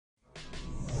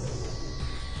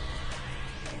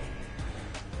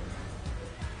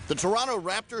The Toronto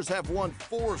Raptors have won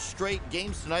 4 straight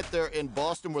games tonight. They're in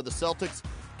Boston, where the Celtics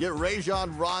get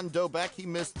Rajon Rondo back. He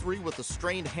missed 3 with a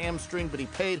strained hamstring, but he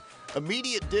paid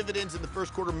immediate dividends in the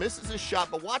first quarter. Misses his shot,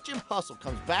 but watch him hustle.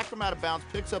 Comes back from out of bounds,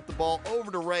 picks up the ball over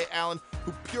to Ray Allen,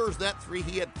 who pures that 3.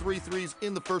 He had 3 threes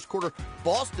in the first quarter.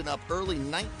 Boston up early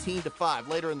 19-5.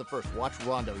 Later in the first, watch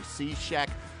Rondo. He sees Shaq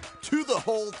to the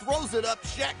hole, throws it up.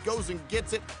 Shaq goes and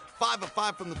gets it. 5 of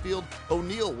 5 from the field.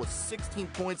 O'Neal with 16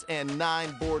 points and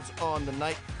 9 boards on the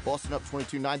night. Boston up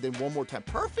 22-9. Then one more time.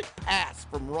 Perfect pass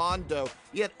from Rondo.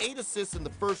 He had 8 assists in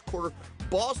the first quarter.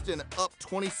 Boston up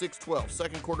 26-12.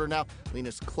 Second quarter now.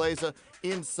 Linus Kleza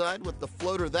inside with the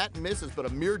floater. That misses, but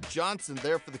Amir Johnson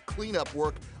there for the cleanup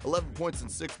work. 11 points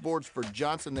and 6 boards for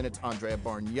Johnson. Then it's Andrea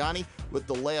Bargnani with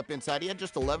the layup inside. He had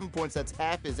just 11 points. That's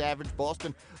half his average.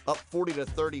 Boston up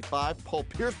 40-35. Paul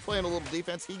Pierce playing a little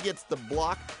defense. He gets the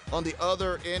block. On the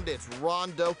other end, it's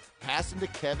Rondo passing to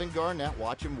Kevin Garnett.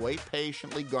 Watch him wait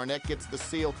patiently. Garnett gets the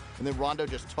seal, and then Rondo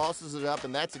just tosses it up,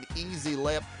 and that's an easy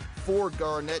layup for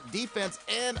Garnett. Defense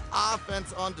and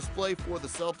offense on display for the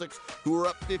Celtics, who are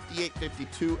up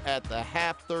 58-52 at the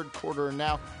half. Third quarter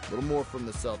now. A little more from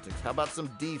the Celtics. How about some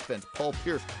defense? Paul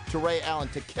Pierce to Ray Allen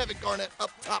to Kevin Garnett up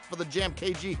top for the jam.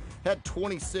 KG had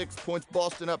 26 points.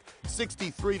 Boston up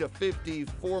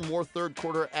 63-54. More third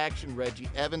quarter action. Reggie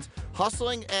Evans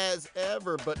hustling as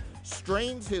ever, but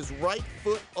strains his right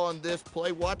foot on this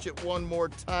play. Watch it one more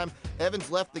time. Evans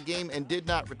left the game and did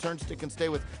not return. Stick and stay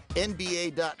with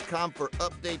NBA.com for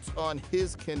updates on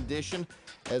his condition.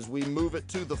 As we move it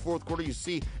to the fourth quarter, you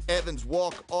see Evans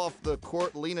walk off the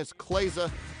court. Linus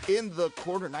Kleza in the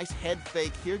corner. Nice head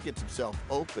fake here. Gets himself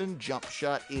open. Jump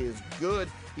shot is good.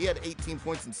 He had 18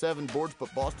 points and 7 boards,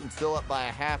 but Boston still up by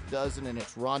a half dozen, and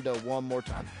it's Rondo one more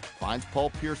time. Finds Paul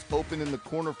Pierce open in the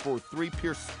corner for 3.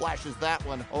 Pierce splashes that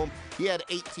one home. He had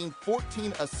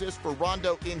 14 assists for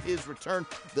Rondo in his return.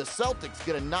 The Celtics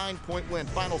get a 9-point win.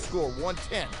 Final score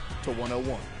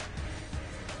 110-101.